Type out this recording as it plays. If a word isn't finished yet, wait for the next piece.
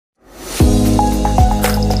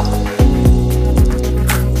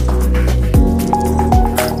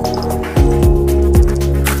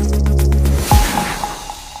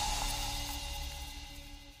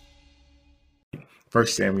1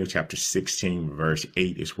 Samuel chapter 16, verse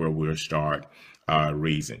 8 is where we'll start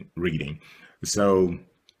reading. So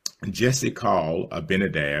Jesse called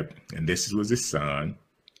Abinadab, and this was his son,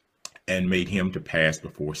 and made him to pass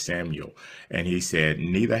before Samuel. And he said,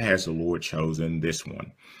 neither has the Lord chosen this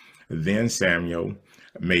one. Then Samuel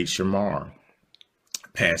made Shamar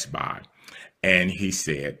pass by, and he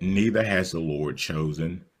said, neither has the Lord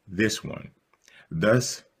chosen this one.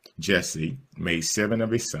 Thus Jesse made 7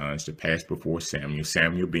 of his sons to pass before Samuel,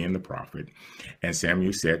 Samuel being the prophet. And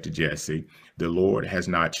Samuel said to Jesse, the Lord has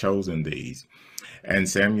not chosen these. And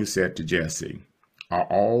Samuel said to Jesse, are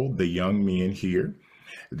all the young men here?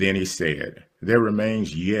 Then he said, there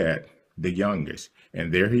remains yet the youngest,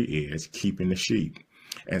 and there he is, keeping the sheep.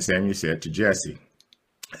 And Samuel said to Jesse,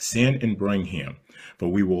 send and bring him, for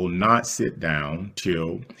we will not sit down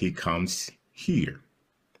till he comes here.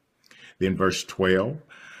 Then verse 12,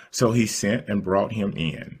 so he sent and brought him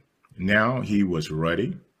in. Now he was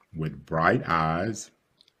ruddy, with bright eyes,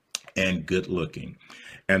 and good looking.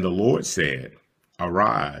 And the Lord said,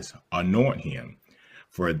 arise, anoint him,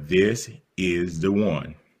 for this is the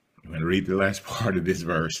one. I'm going to read the last part of this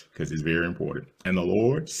verse because it's very important. And the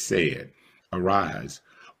Lord said, arise,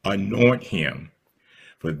 anoint him,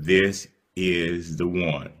 for this is the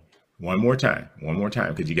one. One more time,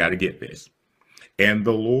 because you got to get this. And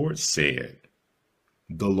the Lord said,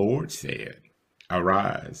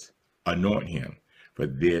 arise, anoint him, for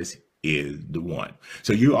this is the one.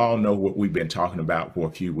 So you all know what we've been talking about for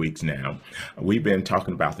a few weeks now. We've been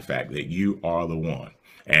talking about the fact that you are the one.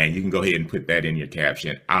 And you can go ahead and put that in your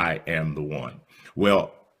caption, I am the one.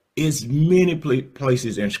 Well, it's many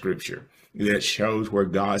places in scripture that shows where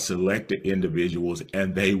God selected individuals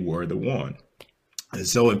and they were the one. And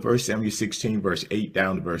so in 1 Samuel 16, verse 8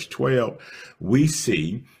 down to verse 12, we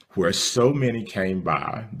see where so many came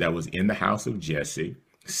by that was in the house of Jesse.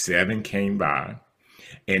 7 came by,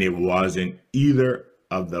 and it wasn't either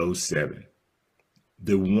of those 7.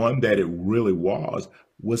 The one that it really was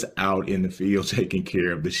out in the field taking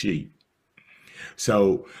care of the sheep.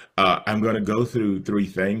 So I'm going to go through 3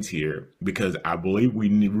 things here because I believe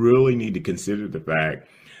we really need to consider the fact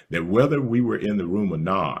that whether we were in the room or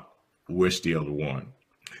not, we're still the one.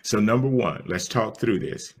 So number 1, let's talk through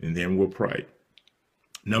this and then we'll pray.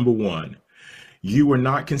 Number 1, you were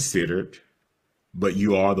not considered, but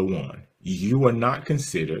you are the one. You are not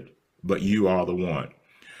considered, but you are the one.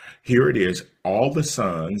 Here it is. All the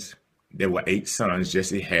sons, there were 8 sons.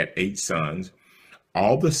 Jesse had 8 sons.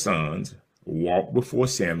 All the sons walked before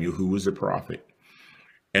Samuel, who was a prophet.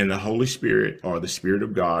 And the Holy Spirit, or the Spirit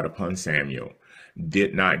of God upon Samuel,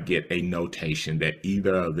 did not get a notation that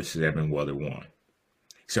either of the 7 were the one.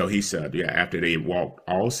 So he said, yeah, after they walked,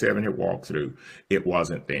 all 7 had walked through, it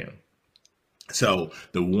wasn't them. So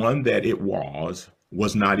the one that it was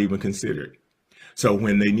not even considered. So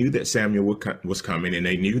when they knew that Samuel was coming, and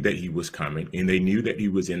they knew that he was coming, and they knew that he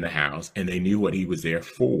was in the house, and they knew what he was there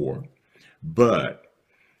for, but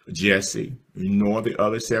Jesse nor the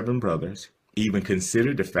other 7 brothers even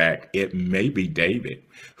considered the fact it may be David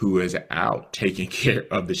who is out taking care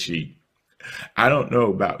of the sheep. I don't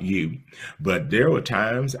know about you, but there were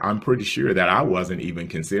times I'm pretty sure that I wasn't even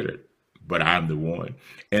considered, but I'm the one.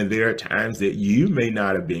 And there are times that you may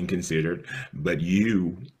not have been considered, but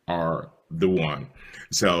you are the one.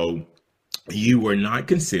 So you were not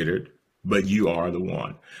considered, but you are the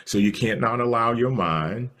one. So you can't not allow your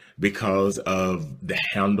mind, because of the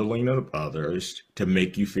handling of others, to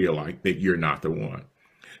make you feel like that you're not the one.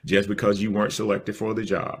 Just because you weren't selected for the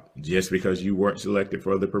job, just because you weren't selected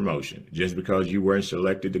for the promotion, just because you weren't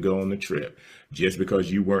selected to go on the trip, just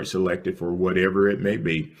because you weren't selected for whatever it may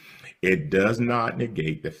be, it does not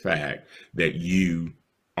negate the fact that you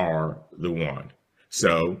are the one.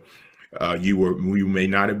 So you may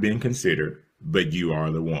not have been considered, but you are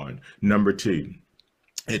the one. Number 2,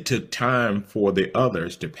 it took time for the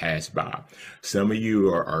others to pass by. Some of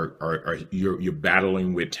you you're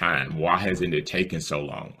battling with time. Why hasn't it taken so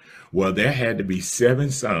long? Well, there had to be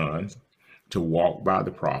 7 sons to walk by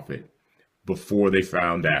the prophet before they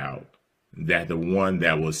found out that the one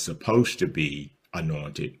that was supposed to be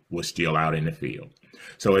anointed was still out in the field.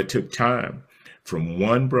 So it took time from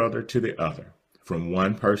one brother to the other, from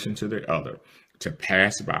one person to the other, to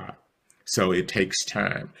pass by. So it takes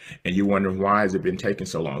time. And you wonder, why has it been taking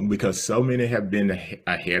so long? Because so many have been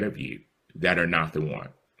ahead of you that are not the one.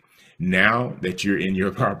 Now that you're in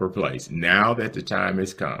your proper place, now that the time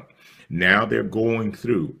has come, now they're going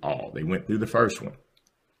through all. They went through the first one.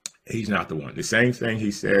 He's not the one. The same thing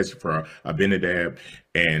he says for Abinadab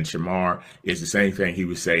and Shamar is the same thing he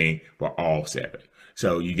was saying for all 7.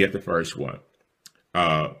 So you get the first one.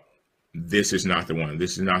 This is not the one.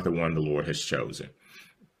 This is not the one the Lord has chosen.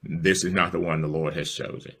 This is not the one the Lord has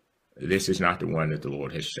chosen. This is not the one that the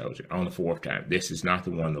Lord has chosen. On the fourth time, this is not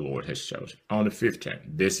the one the Lord has chosen. On the fifth time,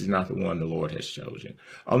 this is not the one the Lord has chosen.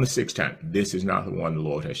 On the sixth time, this is not the one the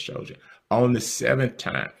Lord has chosen. On the seventh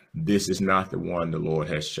time, this is not the one the Lord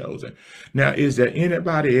has chosen. Now, is there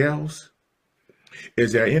anybody else?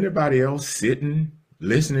 Is there anybody else sitting,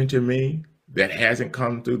 listening to me that hasn't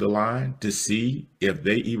come through the line to see if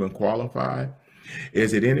they even qualify?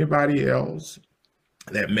 Is it anybody else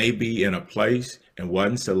that may be in a place and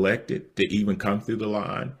wasn't selected to even come through the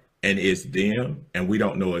line, and it's them, and we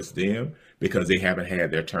don't know it's them because they haven't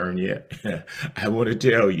had their turn yet? I want to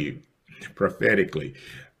tell you prophetically,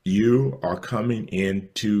 you are coming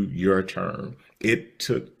into your turn. It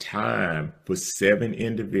took time for 7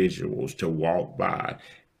 individuals to walk by,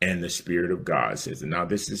 and the Spirit of God says, now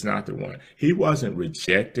this is not the one. He wasn't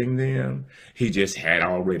rejecting them. He just had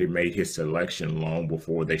already made his selection long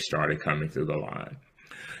before they started coming through the line.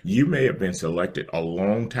 You may have been selected a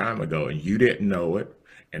long time ago and you didn't know it,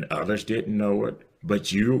 and others didn't know it,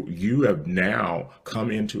 but you have now come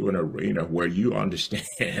into an arena where you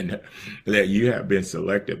understand that you have been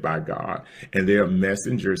selected by God, and there are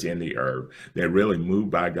messengers in the earth that really move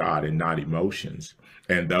by God and not emotions.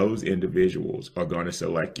 And those individuals are going to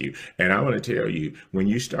select you. And I want to tell you, when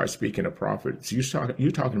you start speaking of prophets,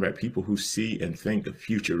 you're talking about people who see and think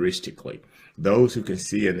futuristically, those who can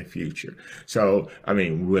see in the future. So, I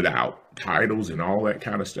mean, without titles and all that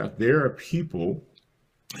kind of stuff, there are people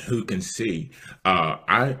who can see.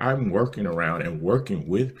 I'm working around and working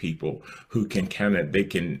with people who can and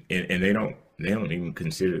they don't even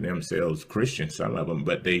consider themselves Christians, some of them,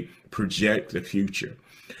 but they project the future.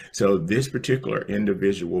 So this particular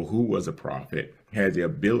individual who was a prophet had the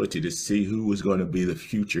ability to see who was going to be the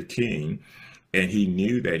future king. And he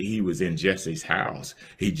knew that he was in Jesse's house.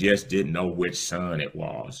 He just didn't know which son it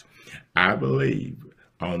was. I believe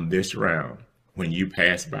on this round, when you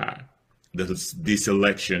pass by, the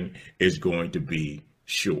selection is going to be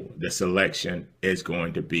sure. The selection is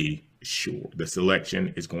going to be sure. The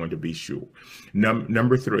selection is going to be sure.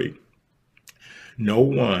 Number 3, no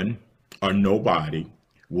one or nobody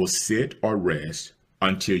will sit or rest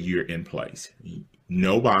until you're in place.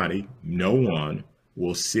 Nobody, no one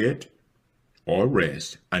will sit or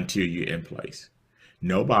rest until you're in place.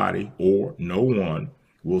 Nobody or no one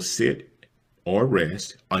will sit or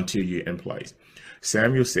rest until you're in place.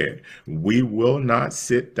 Samuel said, we will not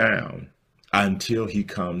sit down until he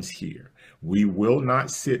comes here. We will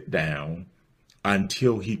not sit down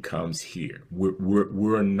until he comes here.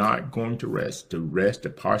 We're not going to rest.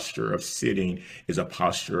 The posture of sitting is a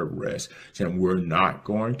posture of rest. So we're not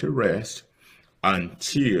going to rest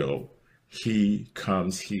until he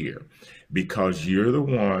comes here, because you're the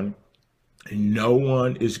one. No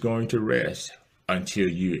one is going to rest until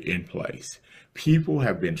you're in place. People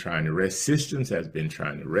have been trying to rest. Systems have been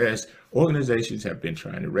trying to rest. Organizations have been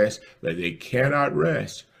trying to rest, but they cannot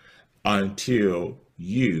rest until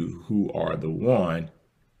you, who are the one,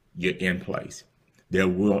 you're in place. There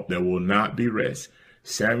will not be rest.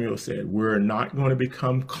 Samuel said, we're not going to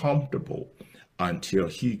become comfortable until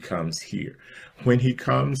he comes here. When he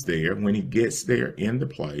comes there, when he gets there in the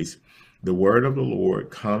place, the word of the Lord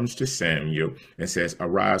comes to Samuel and says,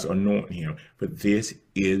 arise, anoint him, for this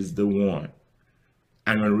is the one.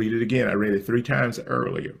 I'm going to read it again. I read it 3 times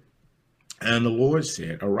earlier. And the Lord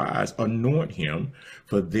said, arise, anoint him,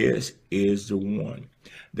 for this is the one.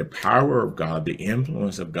 The power of God, the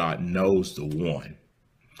influence of God knows the one.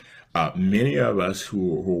 Many of us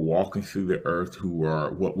who are walking through the earth, who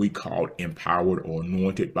are what we call empowered or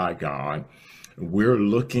anointed by God, we're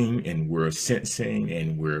looking and we're sensing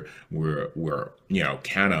and we're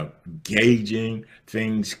kind of gauging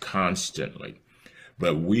things constantly.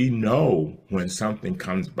 But we know when something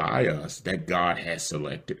comes by us that God has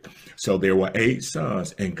selected. So there were 8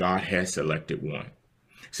 sons and God has selected one.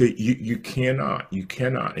 So you cannot,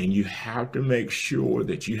 and you have to make sure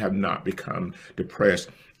that you have not become depressed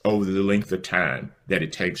over the length of time that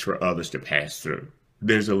it takes for others to pass through.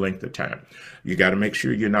 There's a length of time. You got to make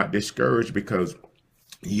sure you're not discouraged because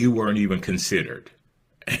you weren't even considered.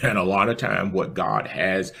 And a lot of time what God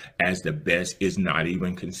has as the best is not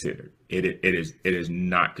even considered. It is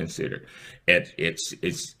not considered.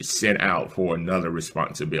 It's sent out for another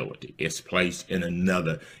responsibility. It's placed in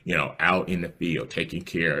another, out in the field, taking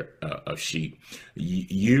care of sheep.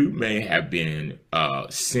 You may have been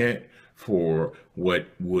sent for what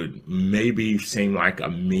would maybe seem like a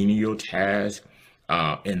menial task.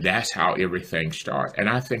 And that's how everything starts. And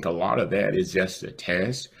I think a lot of that is just a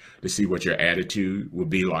test to see what your attitude will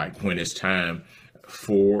be like when it's time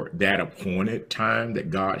for that appointed time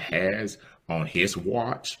that God has on his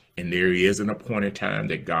watch and there is an appointed time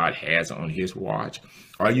that God has on his watch.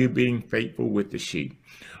 Are you being faithful with the sheep?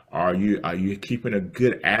 Are you keeping a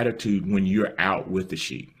good attitude when you're out with the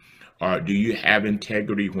sheep? Or do you have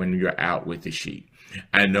integrity when you're out with the sheep?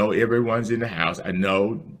 I know everyone's in the house. I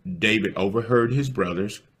know David overheard his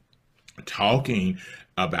brothers talking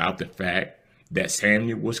about the fact that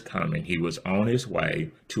Samuel was coming. He was on his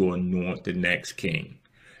way to anoint the next king.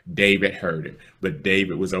 David heard it, but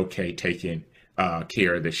David was okay taking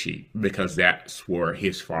care of the sheep because that's where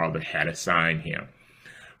his father had assigned him.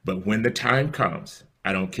 But when the time comes,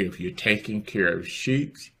 I don't care if you're taking care of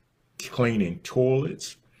sheep, cleaning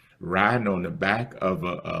toilets, riding on the back of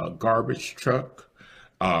a garbage truck,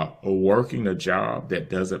 or working a job that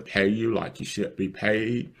doesn't pay you like you should be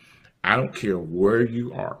paid. I don't care where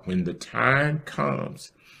you are. When the time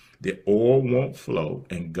comes, the oil won't flow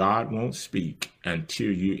and God won't speak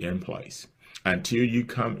until you're in place. Until you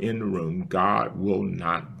come in the room, God will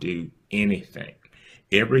not do anything.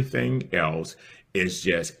 Everything else is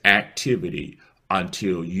just activity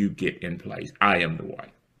until you get in place. I am the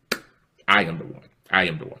one. I am the one. I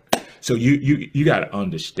am the one. So you got to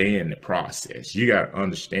understand the process. You got to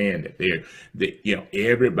understand that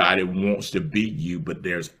everybody wants to be you, but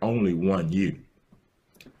there's only one you.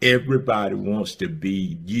 Everybody wants to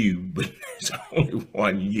be you, but there's only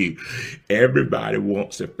one you. Everybody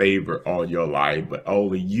wants a favor all your life, but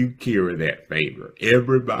only you carry that favor.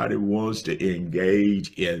 Everybody wants to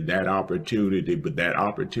engage in that opportunity, but that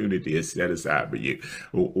opportunity is set aside for you.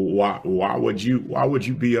 Why would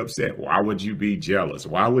you be upset? Why would you be jealous?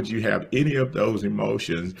 Why would you have any of those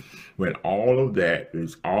emotions when all of that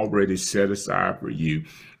is already set aside for you?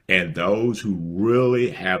 And those who really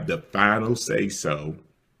have the final say so,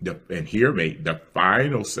 and hear me, the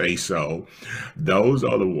final say so, those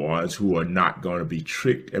are the ones who are not going to be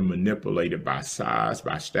tricked and manipulated by size,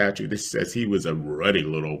 by stature. This says he was a ruddy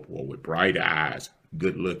little boy with bright eyes,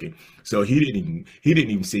 good looking. So he didn't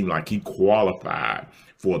even seem like he qualified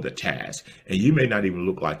for the task. And you may not even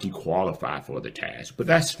look like you qualify for the task, but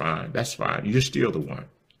that's fine. That's fine. You're still the one.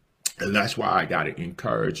 And that's why I got to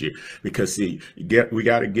encourage you, because see, we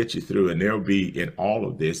got to get you through, and there'll be in all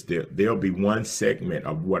of this, there'll be one segment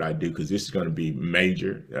of what I do, because this is going to be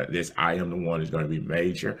major. This I am the one is going to be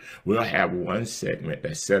major. We'll have one segment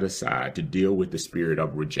that's set aside to deal with the spirit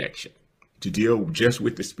of rejection, to deal just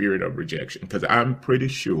with the spirit of rejection, because I'm pretty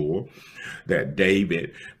sure that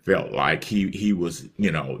David felt like he was,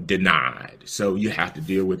 denied. So you have to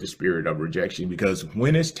deal with the spirit of rejection, because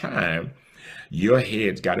when it's time, your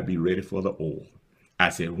head's got to be ready for the oil. I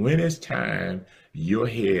said, when it's time, your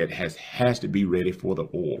head has to be ready for the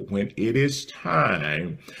oil. When it is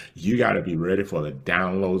time, you got to be ready for the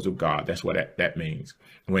downloads of God. That's what that means.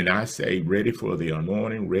 When I say ready for the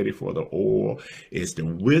anointing, ready for the oil, it's the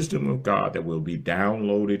wisdom of God that will be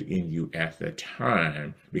downloaded in you at the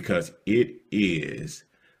time, because it is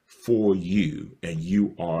for you and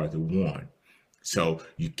you are the one. So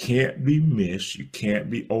you can't be missed. You can't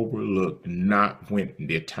be overlooked. Not when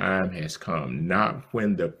the time has come, not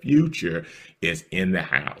when the future is in the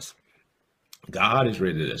house. God is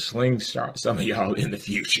ready to slingshot some of y'all in the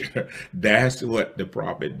future. That's what the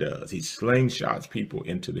prophet does. He slingshots people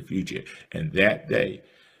into the future. And that day,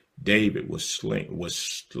 David was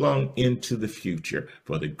slung into the future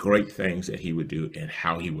for the great things that he would do, and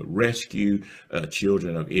how he would rescue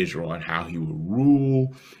children of Israel, and how he would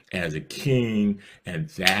rule as a king. And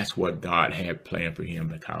that's what God had planned for him,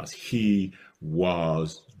 because he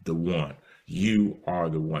was the one. You are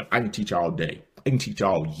the one. I can teach all day. I can teach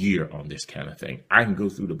all year on this kind of thing. I can go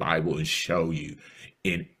through the Bible and show you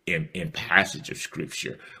in passage of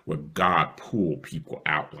scripture where God pulled people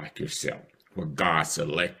out like yourself, where God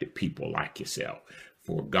selected people like yourself,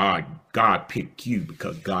 for God picked you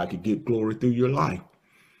because God could get glory through your life.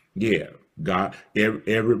 Yeah, God,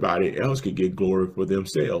 everybody else could get glory for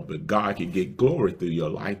themselves, but God could get glory through your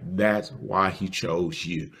life. That's why he chose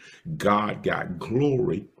you. God got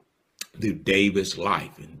glory through David's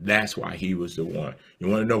life, and that's why he was the one. You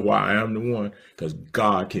want to know why I am the one? Because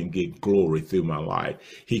God can get glory through my life.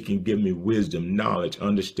 He can give me wisdom, knowledge,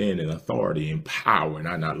 understanding, authority, and power, and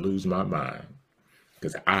I not lose my mind,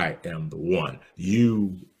 because I am the one.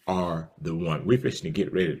 You are the one. We're fixing to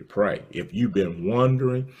get ready to pray. If you've been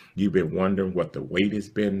wondering what the wait has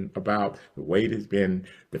been about. The wait has been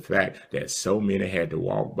the fact that so many had to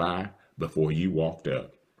walk by before you walked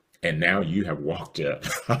up. And now you have walked up.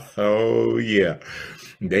 Oh, yeah.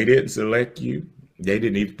 They didn't select you. They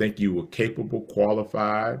didn't even think you were capable,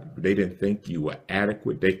 qualified. They didn't think you were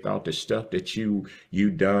adequate. They thought the stuff that you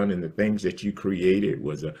done and the things that you created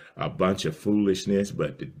was a bunch of foolishness,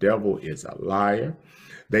 but the devil is a liar.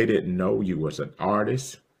 They didn't know you was an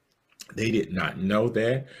artist. They did not know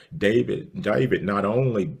that. David not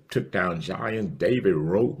only took down giants, David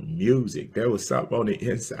wrote music. There was something on the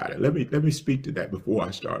inside. Let me speak to that before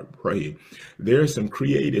I start praying. There's some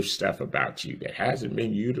creative stuff about you that hasn't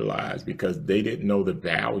been utilized because they didn't know the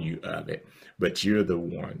value of it. But you're the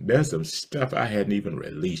one. There's some stuff I hadn't even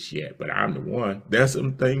released yet, but I'm the one. There's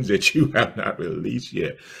some things that you have not released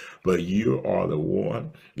yet, but you are the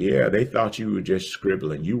one. Yeah, they thought you were just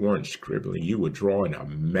scribbling. You weren't scribbling. You were drawing a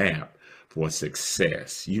map for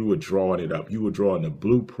success. You were drawing it up. You were drawing the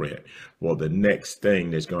blueprint for the next thing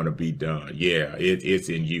that's going to be done. Yeah, it's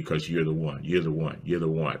in you because you're the one. You're the one. You're the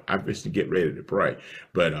one. I'm just to get ready to pray.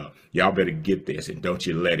 But y'all better get this and don't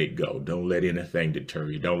you let it go. Don't let anything deter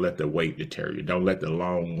you. Don't let the weight deter you. Don't let the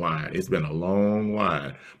long line. It's been a long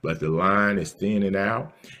line, but the line is thinning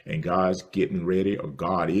out and God's getting ready, or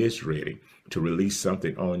God is ready to release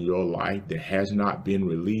something on your life that has not been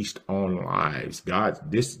released on lives. God,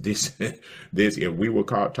 this, if we were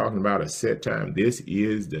talking about a set time, this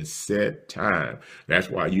is the set time. That's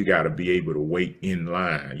why you got to be able to wait in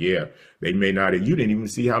line. Yeah, they may not have, you didn't even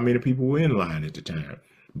see how many people were in line at the time.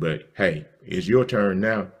 But hey, it's your turn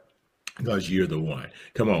now, because you're the one.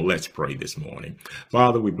 Come on, let's pray this morning.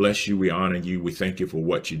 Father, we bless you. We honor you. We thank you for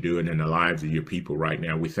what you're doing in the lives of your people right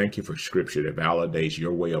now. We thank you for scripture that validates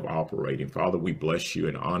your way of operating. Father, we bless you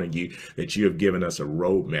and honor you that you have given us a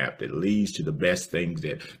roadmap that leads to the best things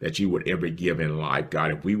that you would ever give in life.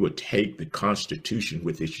 God, if we would take the Constitution,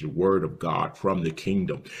 which is the word of God from the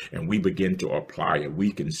kingdom, and we begin to apply it,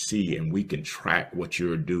 we can see and we can track what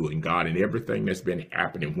you're doing, God, and everything that's been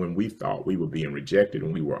happening when we thought we were being rejected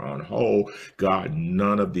and we were on hold. God,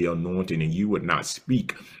 none of the anointing, and you would not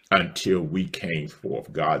speak until we came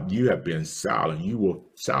forth. God, you have been silent. You were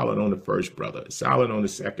silent on the first brother, silent on the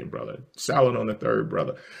second brother, silent on the third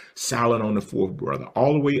brother, silent on the fourth brother,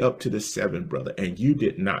 all the way up to the seventh brother. And you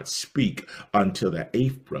did not speak until the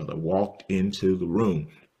eighth brother walked into the room.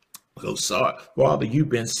 So, sorry, Father, you've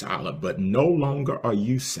been silent, but no longer are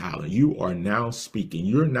you silent. You are now speaking.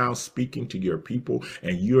 You're now speaking to your people,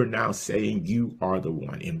 and you're now saying you are the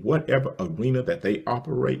one. In whatever arena that they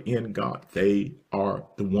operate in, God, they are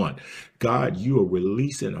the one. God, you are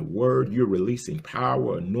releasing a word. You're releasing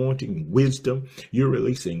power, anointing, wisdom. You're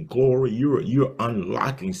releasing glory. You're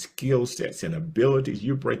unlocking skill sets and abilities.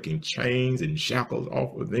 You're breaking chains and shackles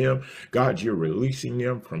off of them. God, you're releasing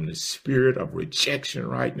them from the spirit of rejection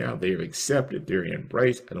right now. They're accepted. They're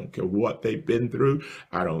embraced. I don't care what they've been through.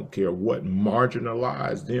 I don't care what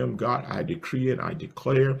marginalized them. God, I decree and I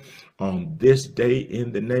declare on this day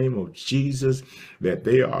in the name of Jesus that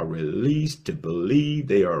they are released to believe.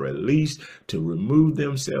 They are released to remove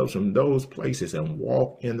themselves from those places and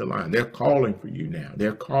walk in the line. They're calling for you now.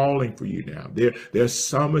 They're calling for you now. They're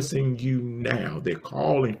summoning you now. They're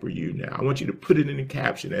calling for you now. I want you to put it in the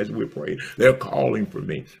caption as we're praying. They're calling for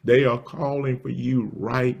me. They are calling for you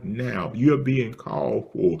right now. You're being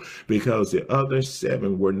called for because the other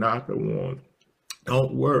seven were not the ones.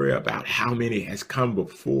 Don't worry about how many has come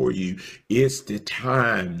before you. It's the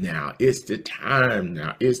time now. It's the time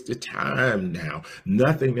now. It's the time now.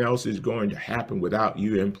 Nothing else is going to happen without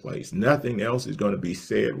you in place. Nothing else is going to be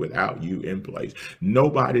said without you in place.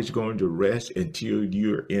 Nobody's going to rest until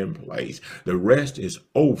you're in place. The rest is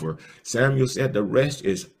over. Samuel said the rest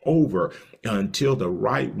is over until the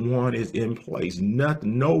right one is in place.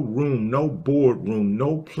 Nothing, no room, no boardroom,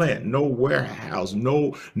 no plant, no warehouse,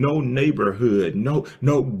 no neighborhood,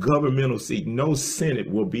 no governmental seat, no Senate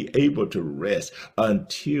will be able to rest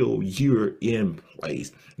until you're in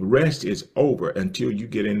place. Rest is over until you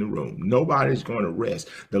get in the room. Nobody's going to rest.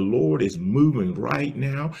 The Lord is moving right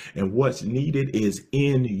now, and what's needed is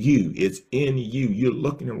in you. It's in you. You're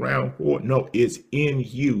looking around for it. No, it's in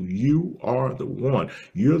you. You are the one.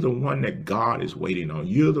 You're the one that God is waiting on.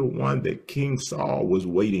 You're the one that King Saul was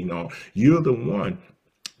waiting on. You're the one.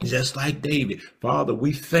 Just like David. Father,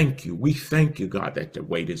 we thank you. We thank you, God, that the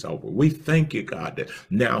wait is over. We thank you, God, that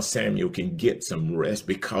now Samuel can get some rest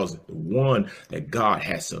because the one that God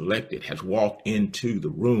has selected has walked into the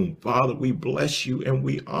room. Father, we bless you and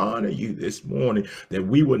we honor you this morning that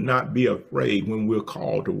we will not be afraid when we're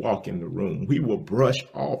called to walk in the room. We will brush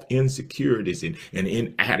off insecurities and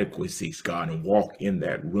inadequacies, God, and walk in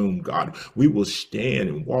that room, God. We will stand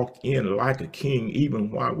and walk in like a king, even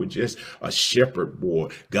while we're just a shepherd boy.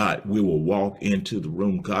 God, we will walk into the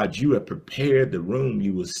room. God, you have prepared the room.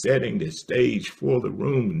 You were setting the stage for the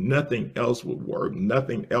room. Nothing else would work.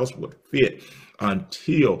 Nothing else would fit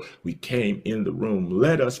until we came in the room.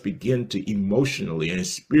 Let us begin to emotionally and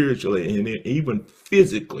spiritually and even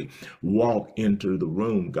physically walk into the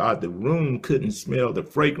room. God, the room couldn't smell the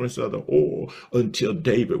fragrance of the oil until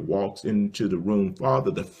David walks into the room. Father,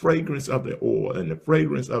 the fragrance of the oil and the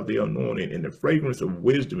fragrance of the anointing and the fragrance of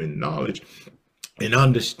wisdom and knowledge and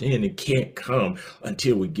understanding can't come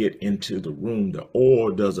until we get into the room. The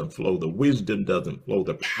oil doesn't flow, the wisdom doesn't flow,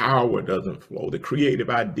 the power doesn't flow, the creative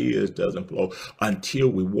ideas doesn't flow until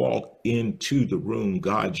we walk into the room.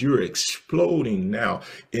 God, you're exploding now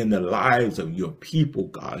in the lives of your people.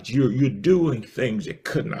 God, you're doing things that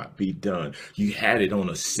could not be done. You had it on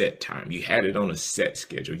a set time, you had it on a set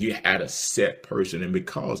schedule, you had a set person, and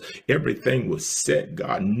because everything was set,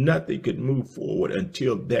 God, nothing could move forward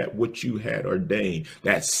until that which you had ordained,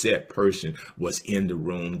 that set person was in the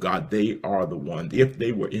room. God, they are the one. If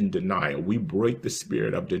they were in denial, we break the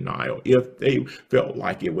spirit of denial. If they felt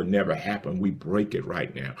like it would never happen, we break it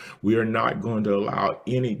right now. We are not going to allow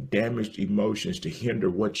any damaged emotions to hinder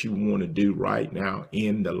what you want to do right now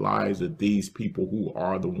in the lives of these people who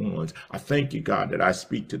are the ones. I thank you, God, that I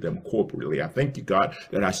speak to them corporately. I thank you, God,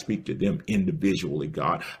 that I speak to them individually.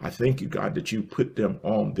 God, I thank you, God, that you put them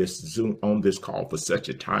on this Zoom, on this call for such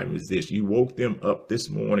a time as this. You woke them up this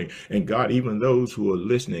morning. And God, even those who are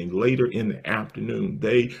listening later in the afternoon,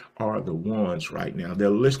 they are the ones right now. They're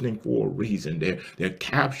listening for a reason. They're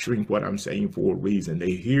capturing what I'm saying for a reason. They're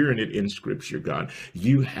hearing it in scripture, God.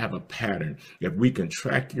 You have a pattern. If we can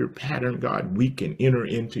track your pattern, God, we can enter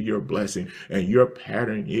into your blessing. And your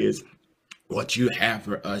pattern is what you have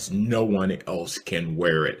for us. No one else can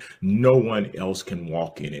wear it. No one else can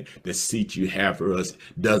walk in it. The seat you have for us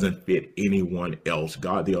doesn't fit anyone else.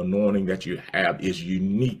 God, the anointing that you have is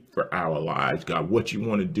unique for our lives. God, what you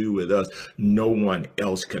want to do with us, no one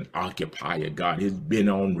else can occupy it. God, it's been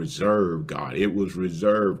on reserve. God, it was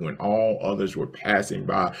reserved when all others were passing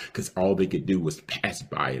by, because all they could do was pass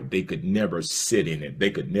by it. They could never sit in it.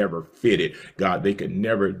 They could never fit it. God, they could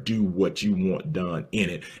never do what you want done in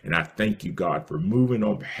it. And I thank you, God, for moving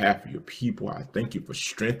on behalf of your people. I thank you for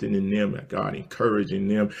strengthening them, and God, encouraging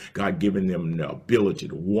them, God, giving them the ability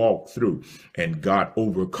to walk through and God,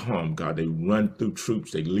 overcome. God, they run through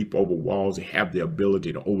troops, they leap over walls, they have the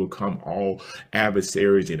ability to overcome all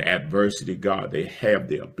adversaries and adversity. God, they have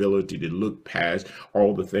the ability to look past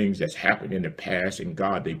all the things that's happened in the past, and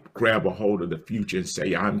God, they grab a hold of the future and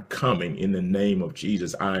say, I'm coming in the name of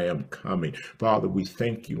Jesus. I am coming. Father, we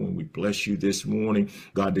thank you and we bless you this morning,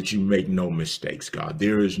 God, that you make no mistakes. God,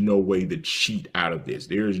 there is no way to cheat out of this.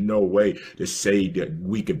 There is no way to say that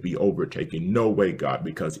we could be overtaken. No way, God,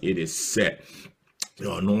 because it is set.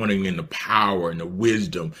 The anointing and the power and the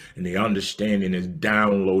wisdom and the understanding is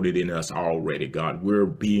downloaded in us already, God. We're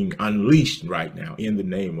being unleashed right now in the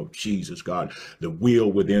name of Jesus, God. The wheel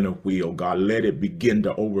within a wheel, God, let it begin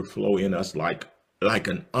to overflow in us like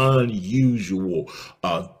an unusual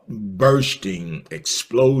bursting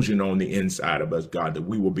explosion on the inside of us, God, that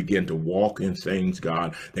we will begin to walk in things,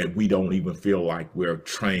 God, that we don't even feel like we're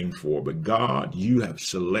trained for. But God, you have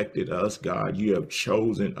selected us, God. You have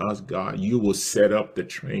chosen us, God. You will set up the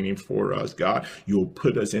training for us, God. You'll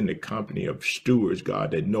put us in the company of stewards,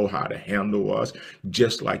 God, that know how to handle us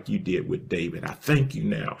just like you did with David. I thank you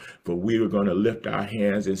now for we are going to lift our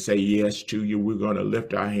hands and say yes to you. We're going to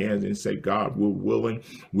lift our hands and say, God, we're willing.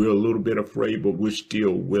 We're a little bit afraid, but we're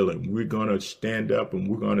still willing. We're going to stand up and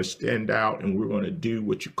we're going to stand out and we're going to do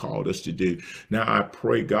what you called us to do. Now, I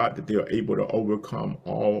pray, God, that they're able to overcome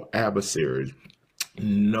all adversaries.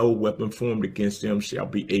 No weapon formed against them shall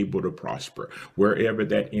be able to prosper. Wherever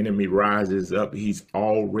that enemy rises up, he's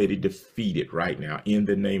already defeated right now in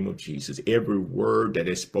the name of Jesus. Every word that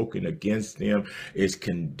is spoken against them is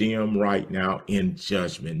condemned right now in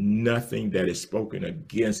judgment. Nothing that is spoken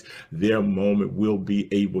against their moment will be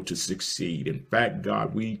able to succeed. In fact,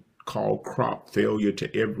 God, we call crop failure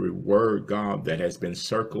to every word, God, that has been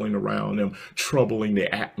circling around them, troubling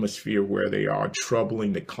the atmosphere where they are,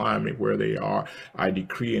 troubling the climate where they are. I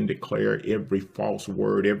decree and declare every false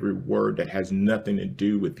word, every word that has nothing to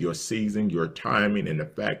do with your season, your timing, and the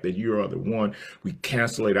fact that you are the one. We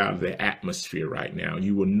cancel it out of the atmosphere right now.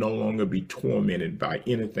 You will no longer be tormented by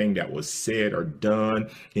anything that was said or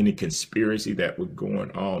done, any conspiracy that was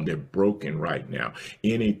going on. They're broken right now.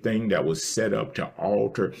 Anything that was set up to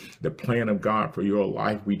alter the plan of God for your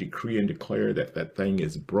life, we decree and declare that that thing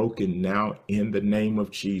is broken now in the name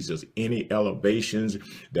of Jesus. Any elevations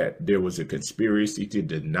that there was a conspiracy to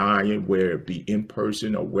deny it, whether it be in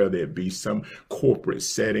person or whether it be some corporate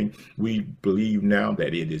setting, we believe now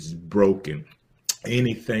that it is broken.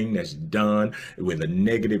 Anything that's done with a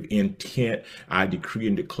negative intent, I decree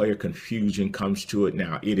and declare confusion comes to it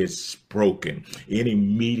now. It is broken. Any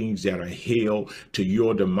meetings that are held to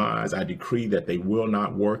your demise, I decree that they will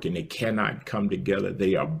not work and they cannot come together.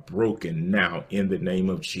 They are broken now in the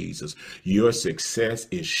name of Jesus. Your success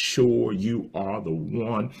is sure. You are the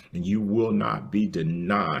one, and you will not be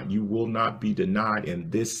denied. You will not be denied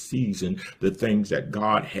in this season the things that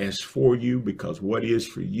God has for you, because what is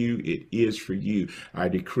for you, it is for you. I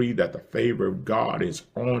decree that the favor of God is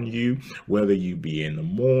on you, whether you be in the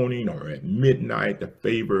morning or at midnight. The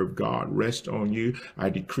favor of God rests on you. I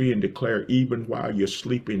decree and declare, even while you're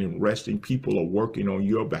sleeping and resting, people are working on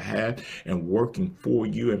your behalf and working for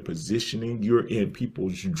you and positioning. You're in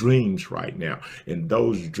people's dreams right now, and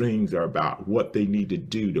those dreams are about what they need to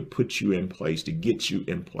do to put you in place, to get you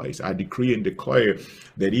in place. I decree and declare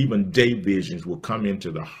that even day visions will come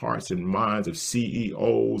into the hearts and minds of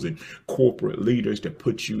CEOs and corporate leaders to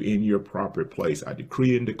put you in your proper place. I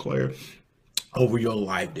decree and declare over your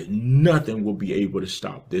life that nothing will be able to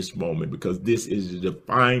stop this moment, because this is a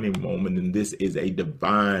defining moment, and this is a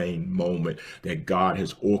divine moment that God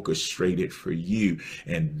has orchestrated for you.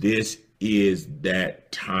 And this is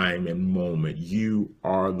that time and moment. You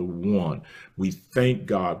are the one. We thank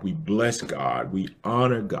God, we bless God, we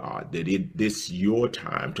honor God that this is your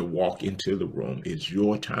time to walk into the room. It's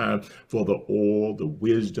your time for the oil, the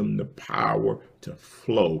wisdom, the power to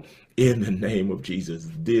flow in the name of Jesus.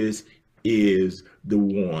 This is the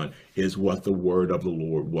one, is what the word of the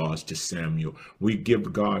Lord was to Samuel. We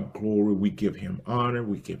give God glory, we give him honor,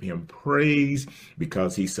 we give him praise,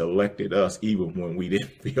 because he selected us even when we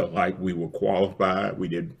didn't feel like we were qualified, we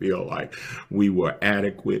didn't feel like we were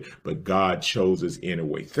adequate, but God chose us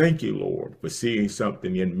anyway. Thank you, Lord, for seeing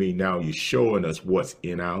something in me. Now you're showing us what's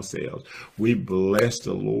in ourselves. We bless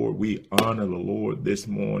the Lord, we honor the Lord this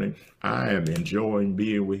morning. I am enjoying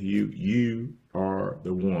being with you. You are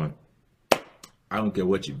the one. I don't care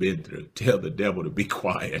what you've been through. Tell the devil to be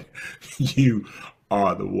quiet. You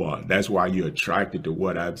are the one. That's why you're attracted to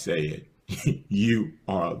what I'm saying. You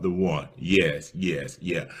are the one. Yes, yes,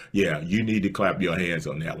 yeah. You need to clap your hands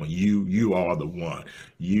on that one. You are the one.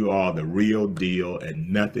 You are the real deal, and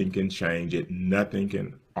nothing can change it. Nothing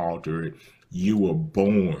can alter it. You were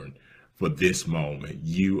born for this moment.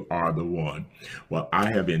 You are the one. Well,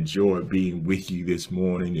 I have enjoyed being with you this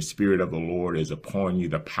morning. The Spirit of the Lord is upon you.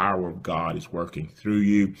 The power of God is working through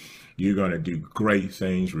you. You're going to do great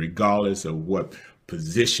things regardless of what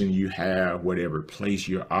position you have, whatever place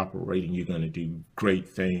you're operating. You're going to do great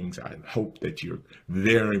things. I hope that you're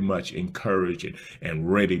very much encouraged and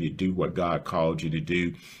ready to do what God called you to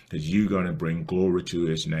do, because you're going to bring glory to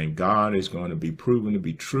his name. God is going to be proven to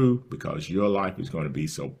be true, because your life is going to be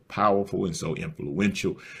so powerful and so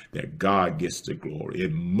influential that God gets the glory.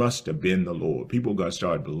 It must have been the Lord. People are going to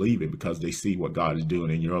start believing because they see what God is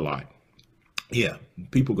doing in your life. Yeah,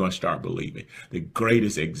 people are going to start believing. The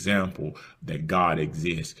greatest example that God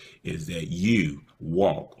exists is that you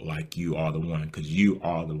walk like you are the one, because you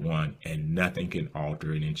are the one, and nothing can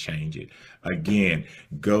alter it and change it. Again,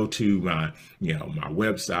 go to my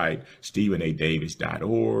website,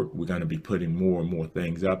 StephenADavis.org. We're going to be putting more and more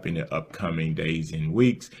things up in the upcoming days and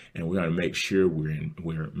weeks, and we're going to make sure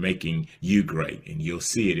we're making you great. And you'll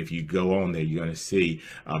see it if you go on there. You're going to see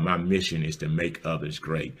my mission is to make others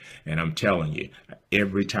great. And I'm telling you,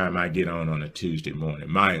 every time I get on a Tuesday morning,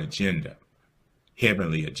 my agenda,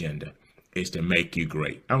 heavenly agenda, is to make you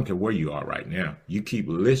great. I don't care where you are right now. You keep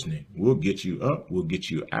listening. We'll get you up, we'll get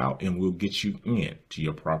you out, and we'll get you in to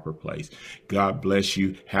your proper place. God bless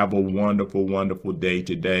you. Have a wonderful, wonderful day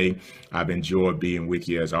today. I've enjoyed being with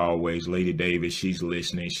you as always. Lady Davis, she's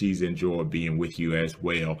listening. She's enjoyed being with you as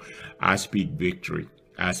well. I speak victory.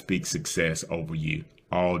 I speak success over you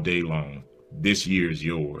all day long. This year is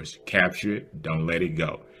yours. Capture it. Don't let it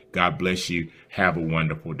go. God bless you. Have a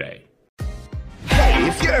wonderful day. Hey,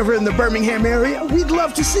 if you're ever in the Birmingham area, we'd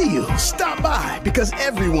love to see you. Stop by, because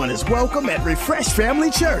everyone is welcome at Refresh Family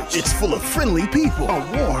Church. It's full of friendly people, a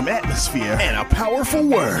warm atmosphere, and a powerful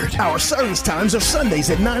word. Our service times are Sundays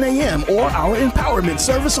at 9 a.m. or our empowerment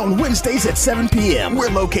service on Wednesdays at 7 p.m. We're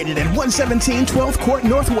located at 117 12th Court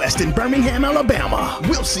Northwest in Birmingham, Alabama.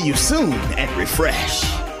 We'll see you soon at Refresh.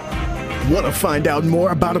 Want to find out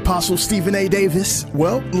more about Apostle Stephen A. Davis?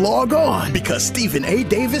 Well, log on, because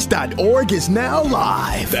StephenADavis.org is now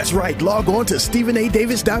live. That's right, log on to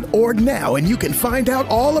StephenADavis.org now and you can find out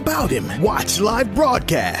all about him, watch live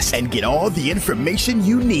broadcasts, and get all the information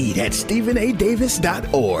you need at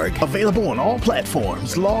StephenADavis.org. Available on all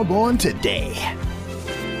platforms. Log on today.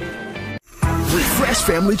 Refresh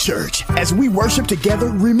Family Church. As we worship together,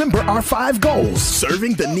 remember our 5 goals: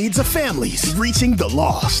 serving the needs of families, reaching the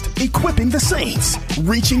lost, equipping the saints,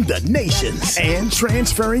 reaching the nations, and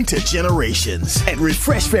transferring to generations. At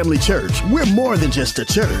Refresh Family Church, we're more than just a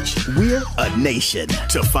church. We're a nation.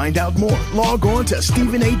 To find out more, log on to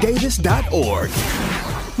StephenADavis.org.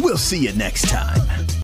 We'll see you next time.